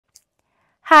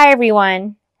Hi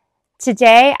everyone!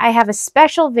 Today I have a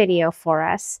special video for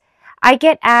us. I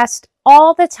get asked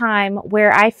all the time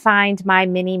where I find my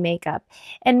mini makeup,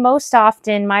 and most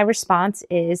often my response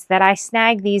is that I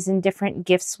snag these in different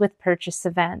gifts with purchase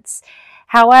events.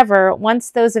 However, once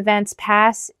those events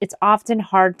pass, it's often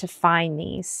hard to find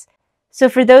these. So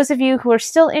for those of you who are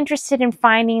still interested in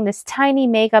finding this tiny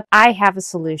makeup, I have a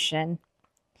solution.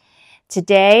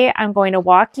 Today I'm going to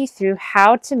walk you through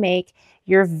how to make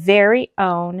your very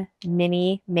own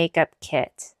mini makeup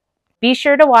kit. Be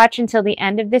sure to watch until the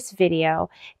end of this video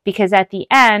because at the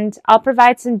end, I'll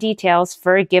provide some details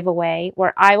for a giveaway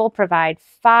where I will provide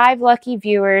 5 lucky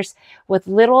viewers with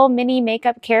little mini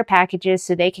makeup care packages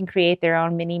so they can create their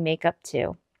own mini makeup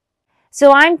too.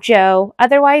 So I'm Jo,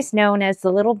 otherwise known as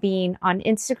the Little Bean on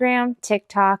Instagram,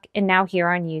 TikTok, and now here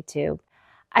on YouTube.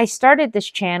 I started this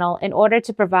channel in order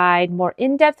to provide more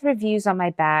in-depth reviews on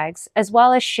my bags, as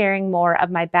well as sharing more of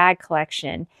my bag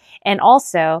collection, and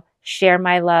also share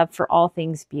my love for all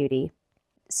things beauty.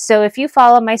 So if you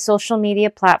follow my social media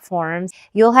platforms,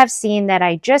 you'll have seen that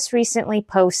I just recently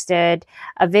posted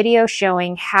a video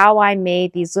showing how I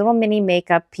made these little mini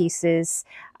makeup pieces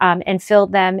and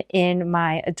filled them in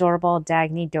my adorable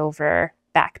Dagny Dover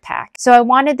backpack. So I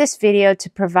wanted this video to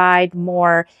provide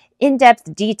more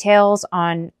in-depth details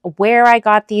on where I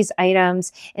got these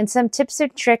items and some tips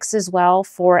and tricks as well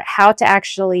for how to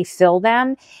actually fill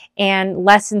them and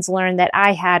lessons learned that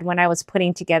I had when I was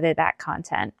putting together that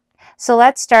content. So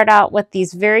let's start out with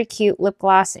these very cute lip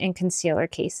gloss and concealer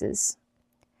cases.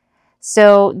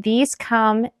 So these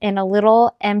come in a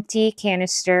little empty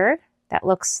canister that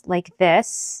looks like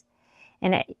this,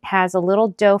 and it has a little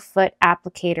doe foot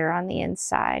applicator on the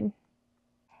inside.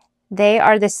 They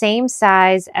are the same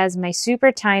size as my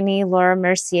super tiny Laura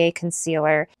Mercier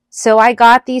concealer. So I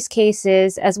got these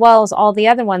cases, as well as all the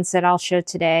other ones that I'll show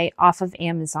today, off of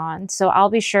Amazon. So I'll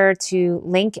be sure to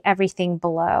link everything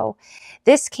below.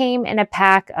 This came in a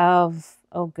pack of,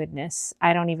 oh goodness,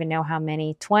 I don't even know how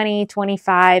many, 20,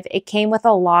 25. It came with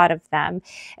a lot of them.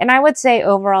 And I would say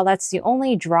overall, that's the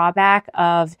only drawback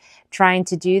of trying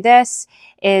to do this,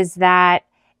 is that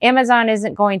Amazon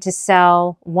isn't going to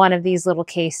sell one of these little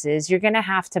cases. You're going to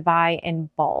have to buy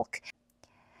in bulk.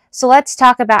 So let's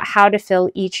talk about how to fill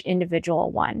each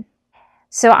individual one.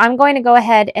 So I'm going to go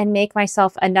ahead and make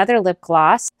myself another lip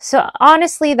gloss. So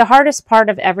honestly, the hardest part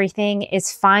of everything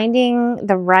is finding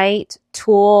the right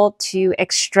tool to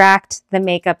extract the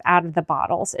makeup out of the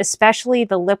bottles, especially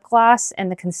the lip gloss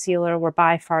and the concealer were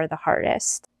by far the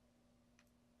hardest.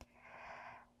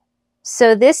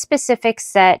 So this specific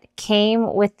set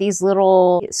came with these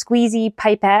little squeezy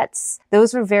pipettes.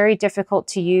 Those were very difficult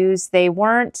to use. They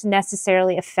weren't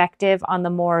necessarily effective on the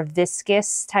more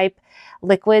viscous type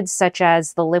liquids such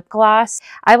as the lip gloss.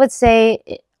 I would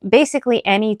say basically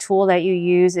any tool that you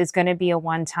use is going to be a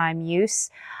one-time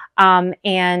use.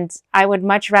 And I would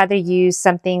much rather use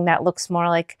something that looks more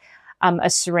like a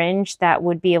syringe that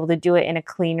would be able to do it in a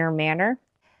cleaner manner.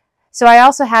 So I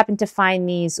also happened to find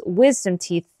these wisdom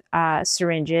teeth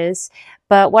syringes,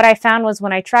 but what I found was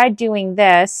when I tried doing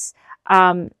this,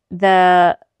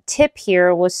 the tip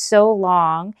here was so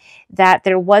long that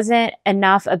there wasn't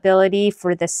enough ability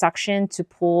for the suction to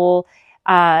pull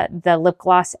the lip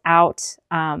gloss out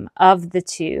of the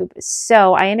tube.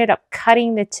 So I ended up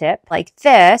cutting the tip like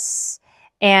this,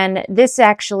 and this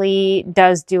actually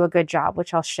does do a good job,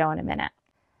 which I'll show in a minute.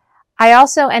 I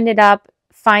also ended up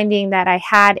finding that I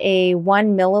had a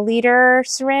 1 milliliter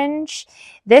syringe.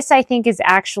 This I think is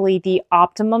actually the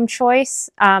optimum choice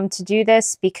to do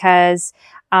this because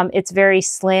it's very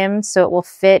slim, so it will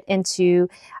fit into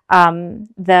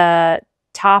the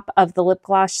top of the lip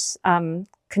gloss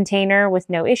container with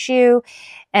no issue,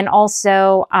 and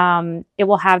also it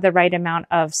will have the right amount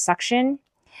of suction.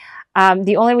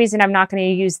 The only reason I'm not going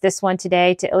to use this one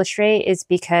today to illustrate is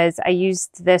because I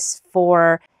used this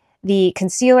for the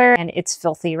concealer and it's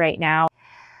filthy right now.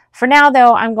 For now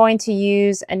though, I'm going to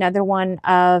use another one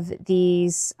of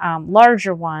these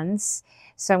larger ones.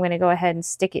 So I'm going to go ahead and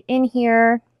stick it in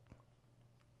here.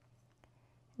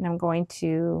 And I'm going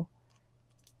to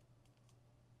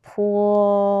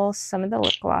pull some of the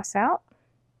lip gloss out.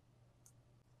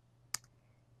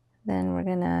 Then we're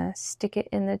going to stick it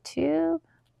in the tube.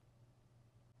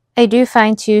 I do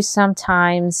find too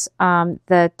sometimes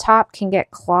the top can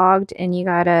get clogged and you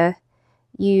gotta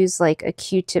use like a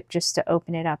Q-tip just to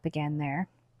open it up again there.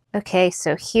 Okay,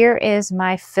 so here is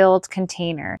my filled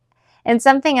container. And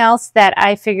something else that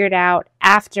I figured out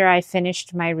after I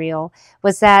finished my reel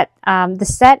was that the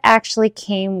set actually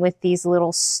came with these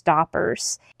little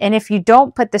stoppers. And if you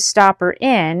don't put the stopper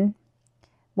in,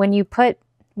 when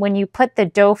when you put the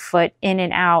doe foot in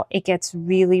and out, it gets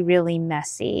really, really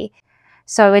messy.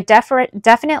 So I would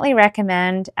definitely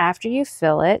recommend after you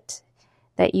fill it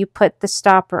that you put the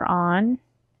stopper on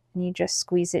and you just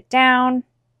squeeze it down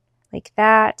like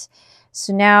that.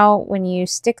 So now when you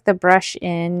stick the brush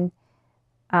in,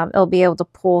 it'll be able to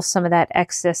pull some of that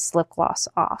excess lip gloss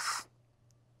off.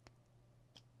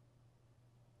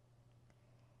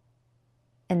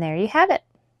 And there you have it.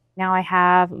 Now I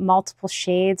have multiple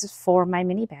shades for my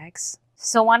mini bags.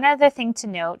 So one other thing to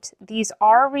note, these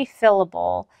are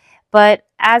refillable, but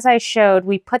as I showed,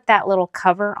 we put that little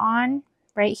cover on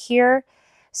right here.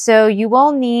 So you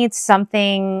will need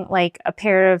something like a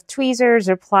pair of tweezers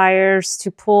or pliers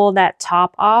to pull that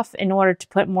top off in order to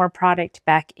put more product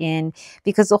back in,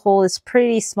 because the hole is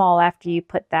pretty small after you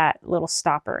put that little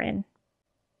stopper in.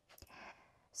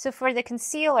 So for the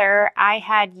concealer, I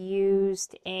had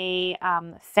used a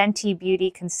Fenty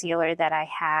Beauty concealer that I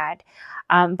had.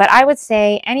 But I would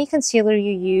say any concealer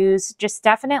you use, just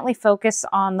definitely focus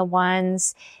on the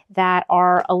ones that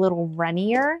are a little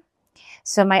runnier.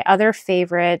 So my other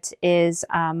favorite is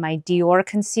my Dior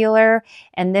concealer,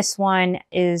 and this one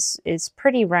is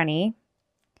pretty runny.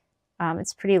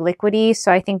 It's pretty liquidy,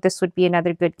 so I think this would be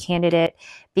another good candidate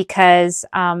because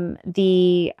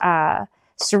the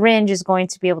syringe is going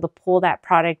to be able to pull that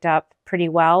product up pretty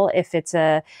well if it's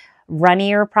a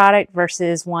runnier product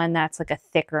versus one that's like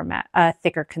a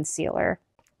thicker concealer.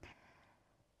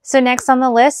 So next on the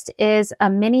list is a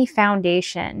mini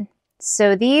foundation.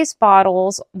 So these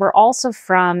bottles were also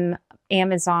from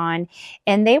Amazon,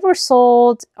 and they were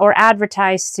sold or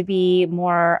advertised to be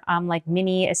more like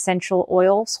mini essential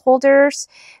oils holders.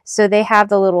 So they have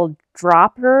the little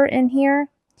dropper in here.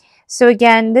 So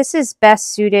again, this is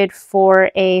best suited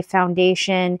for a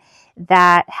foundation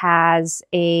that has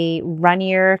a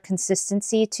runnier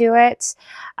consistency to it.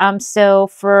 So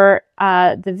for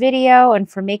the video and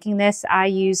for making this, I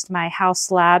used my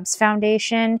Haus Labs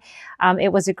foundation.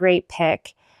 It was a great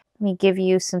pick. Let me give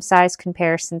you some size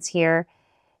comparisons here.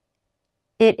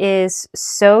 It is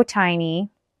so tiny.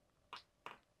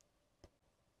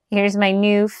 Here's my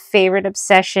new favorite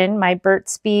obsession, my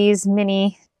Burt's Bees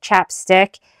mini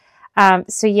chapstick.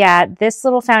 So yeah, this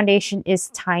little foundation is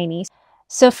tiny.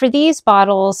 So for these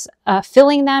bottles,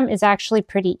 filling them is actually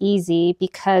pretty easy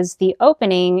because the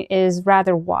opening is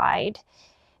rather wide.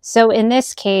 So in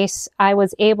this case, I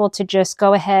was able to just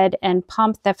go ahead and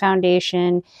pump the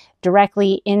foundation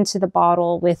directly into the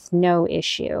bottle with no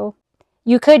issue.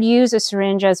 You could use a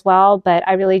syringe as well, but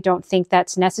I really don't think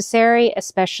that's necessary,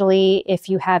 especially if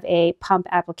you have a pump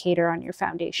applicator on your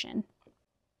foundation.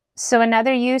 So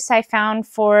another use I found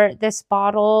for this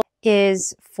bottle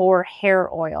is for hair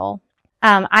oil.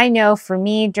 I know for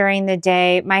me during the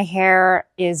day, my hair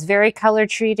is very color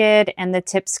treated and the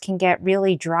tips can get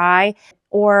really dry.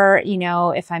 Or, you know,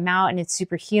 if I'm out and it's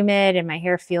super humid and my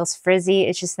hair feels frizzy,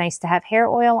 it's just nice to have hair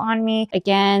oil on me.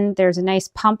 Again, there's a nice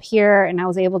pump here and I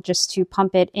was able just to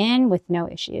pump it in with no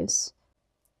issues.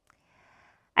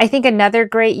 I think another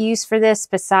great use for this,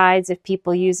 besides if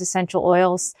people use essential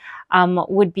oils,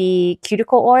 would be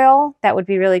cuticle oil. That would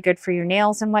be really good for your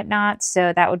nails and whatnot.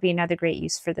 So that would be another great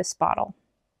use for this bottle.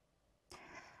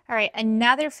 All right,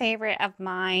 another favorite of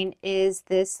mine is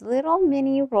this little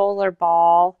mini roller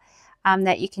ball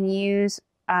that you can use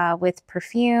with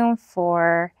perfume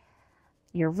for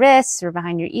your wrists or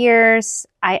behind your ears.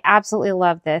 I absolutely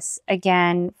love this.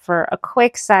 Again, for a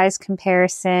quick size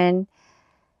comparison,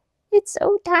 it's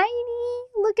so tiny.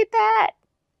 Look at that.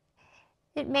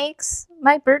 It makes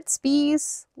my Burt's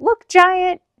Bees look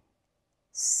giant.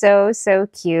 So, so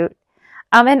cute.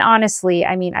 And honestly,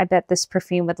 I mean, I bet this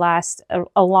perfume would last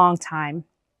a long time.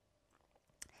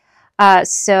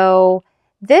 So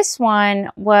this one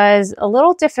was a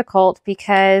little difficult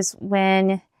because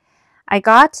when I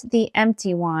got the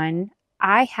empty one,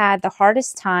 I had the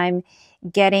hardest time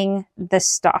getting the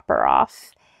stopper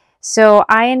off. So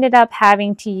I ended up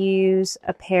having to use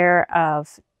a pair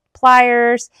of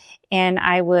pliers, and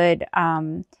I would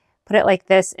put it like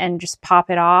this and just pop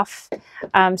it off.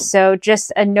 So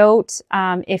just a note,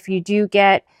 if you do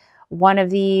get one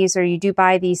of these or you do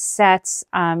buy these sets,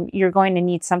 you're going to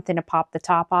need something to pop the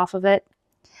top off of it.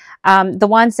 The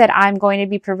ones that I'm going to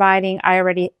be providing, I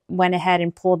already went ahead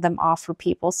and pulled them off for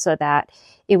people so that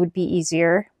it would be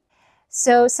easier.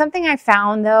 So something I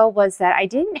found though was that I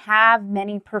didn't have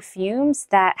many perfumes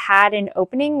that had an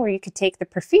opening where you could take the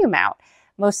perfume out.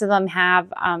 Most of them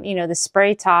have, you know, the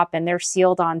spray top and they're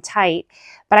sealed on tight.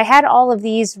 But I had all of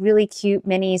these really cute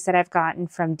minis that I've gotten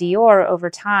from Dior over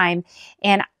time.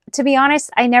 And to be honest,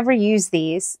 I never use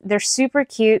these. They're super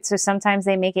cute, so sometimes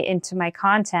they make it into my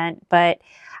content, but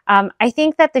I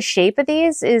think that the shape of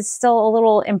these is still a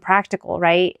little impractical,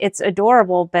 right? It's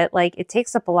adorable, but like it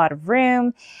takes up a lot of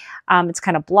room. It's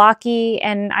kind of blocky,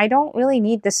 and I don't really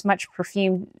need this much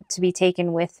perfume to be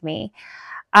taken with me.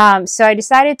 So I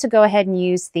decided to go ahead and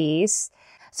use these.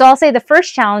 So I'll say the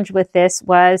first challenge with this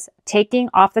was taking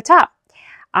off the top.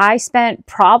 I spent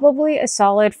probably a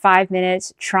solid 5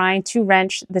 minutes trying to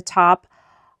wrench the top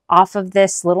off of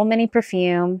this little mini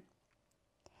perfume.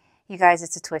 You guys,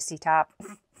 it's a twisty top.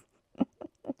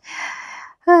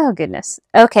 Oh, goodness.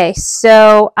 Okay,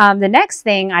 so the next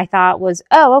thing I thought was,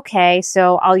 oh, okay,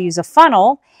 so I'll use a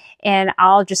funnel and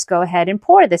I'll just go ahead and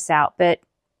pour this out. But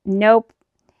nope,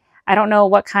 I don't know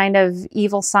what kind of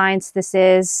evil science this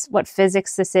is, what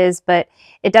physics this is, but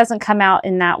it doesn't come out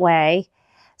in that way.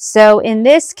 So in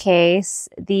this case,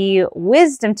 the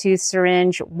wisdom tooth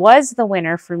syringe was the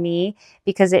winner for me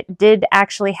because it did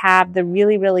actually have the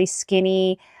really, really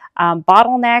skinny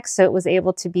bottleneck. So it was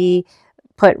able to be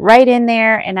put right in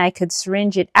there and I could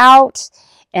syringe it out.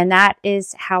 And that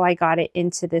is how I got it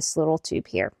into this little tube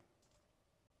here.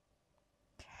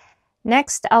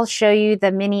 Next, I'll show you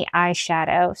the mini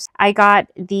eyeshadows. I got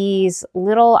these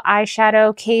little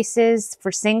eyeshadow cases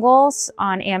for singles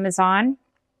on Amazon.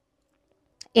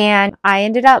 And I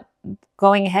ended up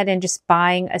going ahead and just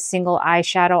buying a single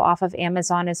eyeshadow off of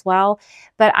Amazon as well.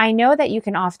 But I know that you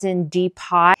can often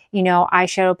depot,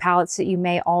 eyeshadow palettes that you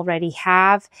may already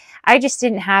have. I just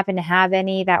didn't happen to have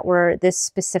any that were this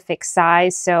specific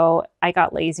size. So I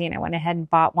got lazy and I went ahead and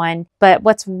bought one. But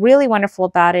what's really wonderful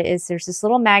about it is there's this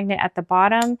little magnet at the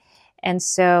bottom. And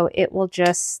so it will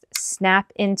just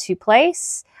snap into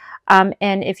place.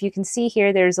 And if you can see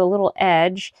here, there's a little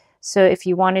edge. So if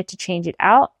you wanted to change it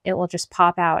out, it will just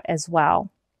pop out as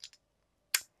well.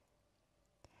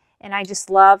 And I just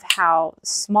love how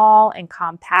small and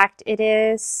compact it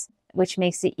is, which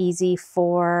makes it easy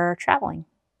for traveling.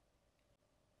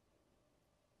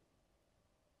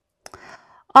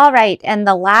 All right, and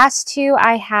the last two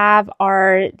I have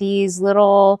are these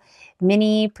little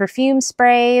mini perfume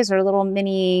sprays or little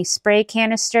mini spray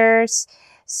canisters.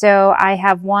 So I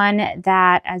have one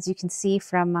that, as you can see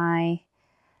from my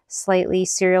slightly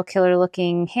serial killer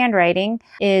looking handwriting,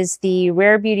 is the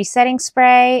Rare Beauty Setting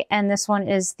Spray, and this one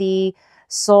is the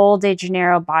Sol de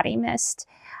Janeiro Body Mist.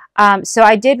 So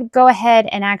I did go ahead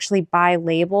and actually buy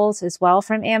labels as well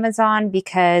from Amazon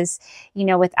because,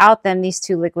 without them, these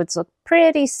two liquids look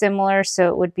pretty similar, so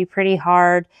it would be pretty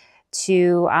hard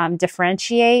to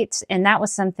differentiate, and that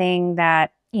was something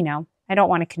that, I don't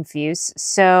want to confuse.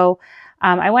 So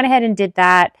I went ahead and did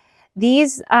that.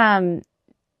 These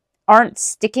aren't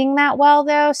sticking that well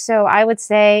though, so I would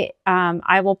say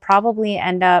I will probably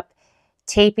end up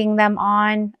taping them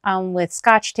on with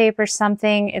Scotch tape or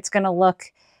something. It's going to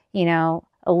look, a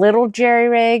little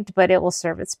jerry-rigged, but it will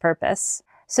serve its purpose.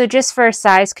 So just for a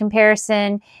size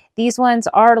comparison, these ones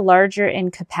are larger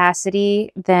in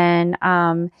capacity than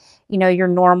your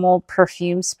normal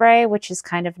perfume spray, which is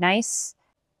kind of nice.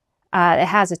 It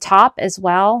has a top as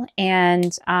well,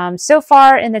 and so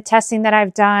far in the testing that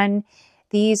I've done,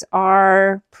 these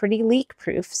are pretty leak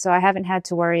proof, so I haven't had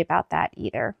to worry about that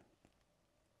either.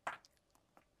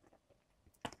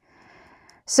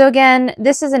 So again,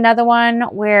 this is another one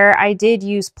where I did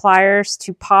use pliers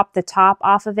to pop the top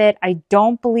off of it. I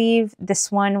don't believe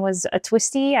this one was a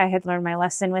twisty. I had learned my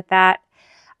lesson with that.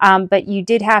 But you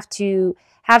did have to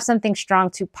have something strong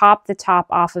to pop the top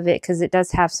off of it because it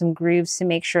does have some grooves to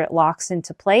make sure it locks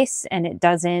into place and it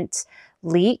doesn't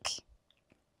leak.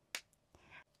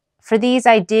 For these,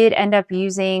 I did end up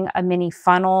using a mini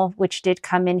funnel, which did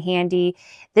come in handy.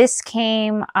 This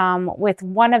came with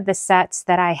one of the sets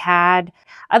that I had.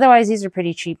 Otherwise, these are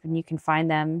pretty cheap and you can find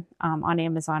them on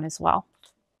Amazon as well.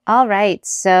 All right,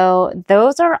 so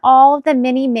those are all of the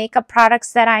mini makeup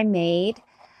products that I made.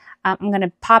 I'm going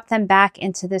to pop them back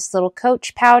into this little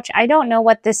Coach pouch. I don't know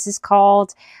what this is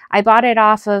called. I bought it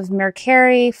off of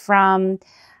Mercari from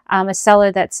a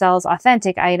seller that sells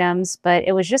authentic items, but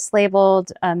it was just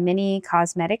labeled a mini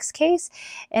cosmetics case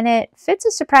and it fits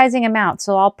a surprising amount.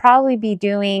 So I'll probably be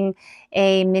doing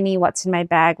a mini what's in my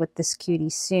bag with this cutie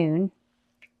soon.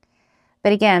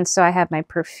 But again, so I have my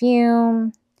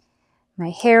perfume,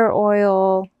 my hair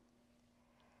oil,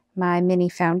 my mini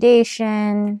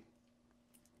foundation,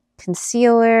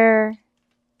 concealer,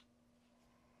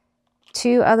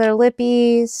 2 other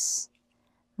lippies,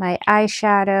 my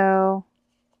eyeshadow,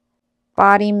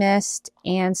 body mist,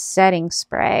 and setting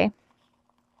spray.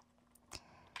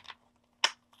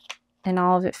 And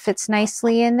all of it fits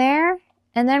nicely in there.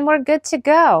 And then we're good to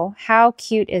go. How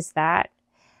cute is that?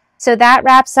 So that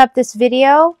wraps up this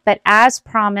video, but as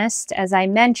promised, as I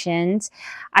mentioned,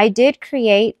 I did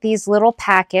create these little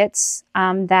packets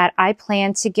that I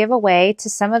plan to give away to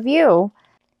some of you.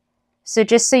 So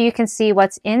just so you can see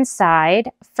what's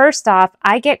inside, first off,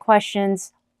 I get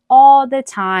questions all the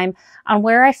time on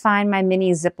where I find my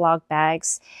mini Ziploc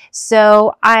bags.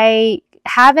 So I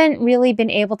haven't really been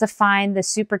able to find the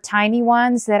super tiny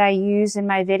ones that I use in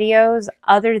my videos,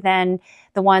 other than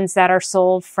the ones that are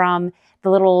sold from the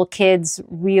little kids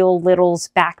Real Littles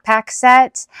backpack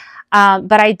set.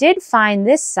 But I did find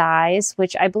this size,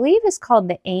 which I believe is called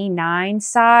the A9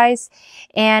 size,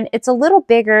 and it's a little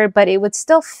bigger, but it would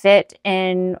still fit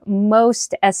in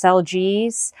most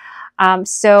SLGs.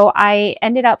 So I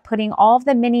ended up putting all of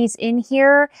the minis in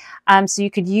here, so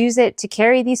you could use it to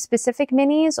carry these specific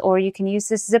minis, or you can use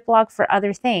this Ziploc for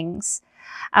other things.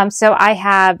 So I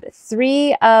have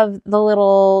 3 of the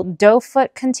little dough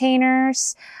foot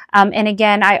containers. And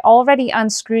again, I already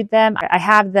unscrewed them. I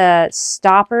have the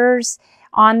stoppers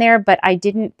on there, but I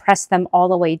didn't press them all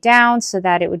the way down so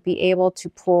that it would be able to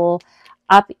pull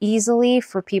up easily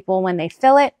for people when they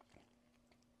fill it.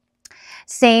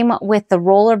 Same with the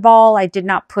roller ball. I did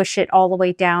not push it all the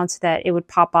way down so that it would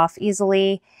pop off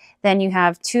easily. Then you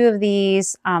have 2 of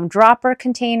these dropper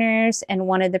containers and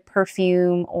 1 of the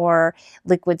perfume or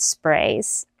liquid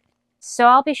sprays. So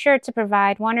I'll be sure to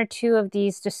provide 1 or 2 of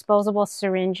these disposable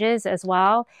syringes as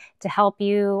well to help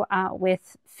you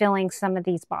with filling some of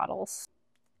these bottles.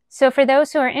 So for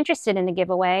those who are interested in the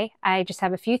giveaway, I just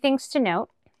have a few things to note.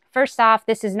 First off,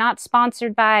 this is not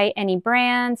sponsored by any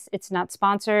brands. It's not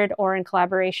sponsored or in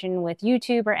collaboration with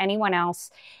YouTube or anyone else.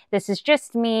 This is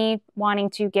just me wanting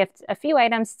to gift a few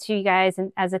items to you guys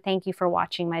as a thank you for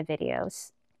watching my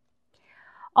videos.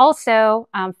 Also,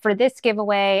 for this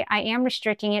giveaway, I am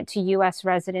restricting it to US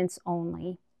residents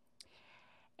only.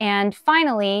 And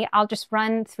finally, I'll just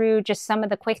run through just some of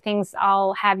the quick things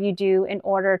I'll have you do in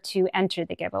order to enter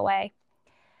the giveaway.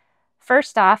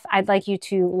 First off, I'd like you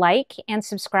to like and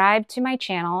subscribe to my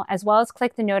channel, as well as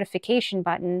click the notification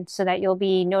button so that you'll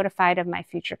be notified of my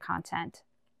future content.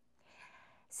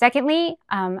 Secondly,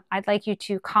 I'd like you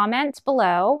to comment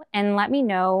below and let me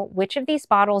know which of these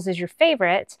bottles is your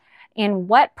favorite and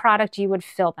what product you would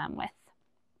fill them with.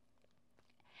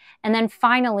 And then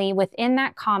finally, within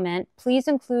that comment, please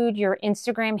include your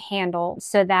Instagram handle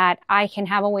so that I can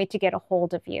have a way to get a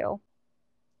hold of you.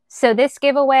 So this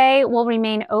giveaway will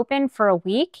remain open for a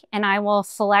week, and I will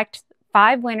select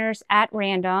 5 winners at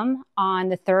random on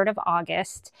the 3rd of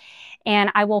August.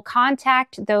 And I will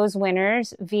contact those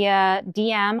winners via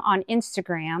DM on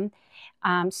Instagram.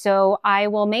 So I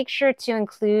will make sure to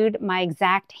include my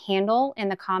exact handle in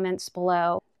the comments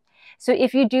below. So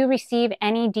if you do receive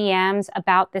any DMs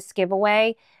about this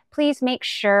giveaway, please make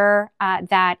sure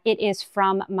that it is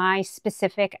from my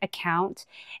specific account.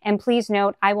 And please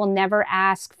note, I will never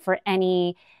ask for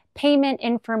any payment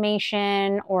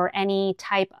information or any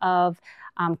type of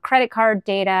credit card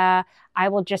data. I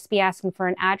will just be asking for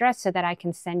an address so that I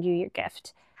can send you your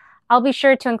gift. I'll be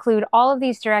sure to include all of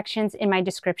these directions in my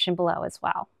description below as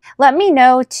well. Let me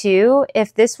know too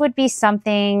if this would be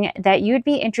something that you'd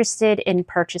be interested in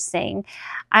purchasing.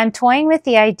 I'm toying with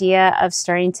the idea of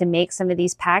starting to make some of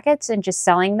these packets and just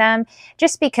selling them,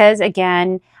 just because,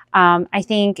 again, I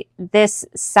think this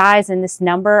size and this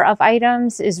number of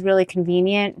items is really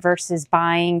convenient versus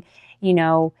buying, you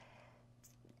know,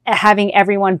 having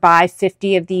everyone buy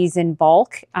 50 of these in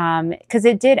bulk, because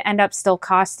it did end up still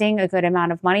costing a good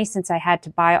amount of money since I had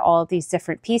to buy all of these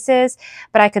different pieces,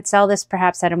 but I could sell this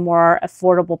perhaps at a more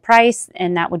affordable price,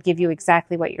 and that would give you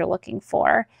exactly what you're looking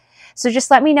for. So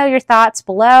just let me know your thoughts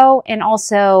below, and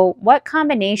also what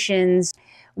combinations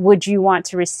would you want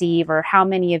to receive, or how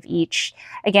many of each.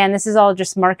 Again, this is all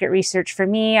just market research for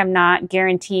me. I'm not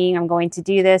guaranteeing I'm going to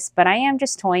do this, but I am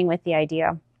just toying with the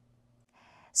idea.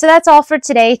 So that's all for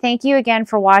today. Thank you again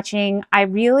for watching. I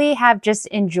really have just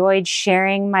enjoyed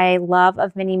sharing my love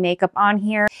of mini makeup on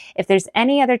here. If there's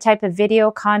any other type of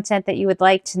video content that you would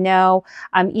like to know,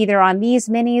 either on these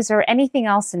minis or anything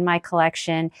else in my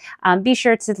collection, be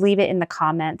sure to leave it in the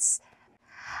comments.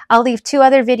 I'll leave 2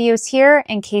 other videos here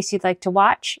in case you'd like to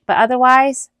watch, but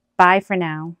otherwise, bye for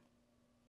now.